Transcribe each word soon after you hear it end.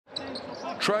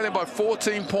trailing by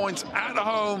 14 points at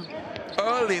home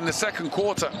early in the second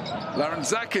quarter.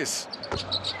 Larentzakis,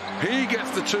 he gets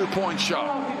the 2-point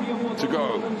shot to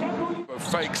go.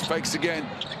 Fakes again,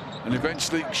 and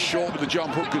eventually short with the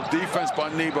jump hook. Good defense by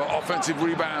Nebo, offensive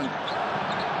rebound.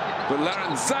 But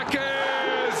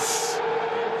Larentzakis!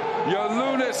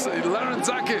 Giannoulis,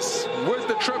 Larentzakis with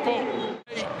the triple.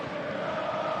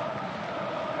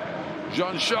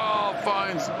 Jean-Charles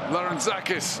finds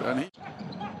Larentzakis, and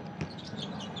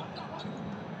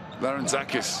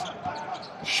Larentzakis,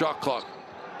 shot clock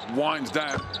winds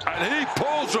down, and he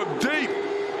pulls from deep.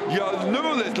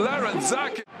 Giannoulis,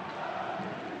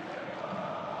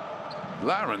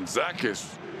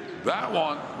 Larentzakis, that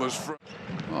one was from.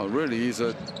 Oh, really, he's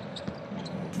a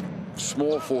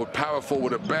small forward, power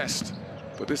forward at best.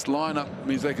 But this lineup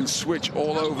means they can switch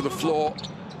all over the floor.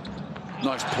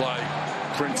 Nice play,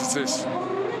 Princesses.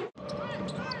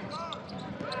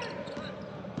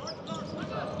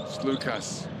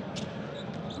 Lucas,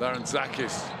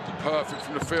 Larentzakis, perfect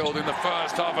from the field in the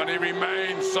first half, and he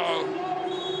remains so.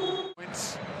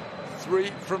 Points,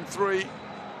 3 from 3,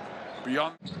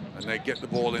 beyond, and they get the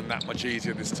ball in that much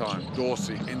easier this time.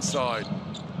 Dorsey inside,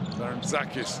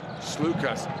 Larentzakis,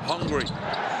 Lucas, hungry,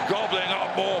 gobbling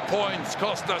up more points.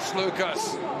 Costas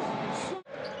Lucas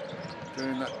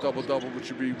doing that double-double, which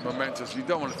would be momentous. You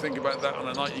don't want to think about that on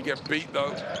a night you get beat,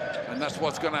 though, and that's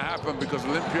what's going to happen because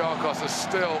Olympiacos are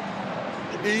still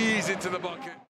easy to the bucket.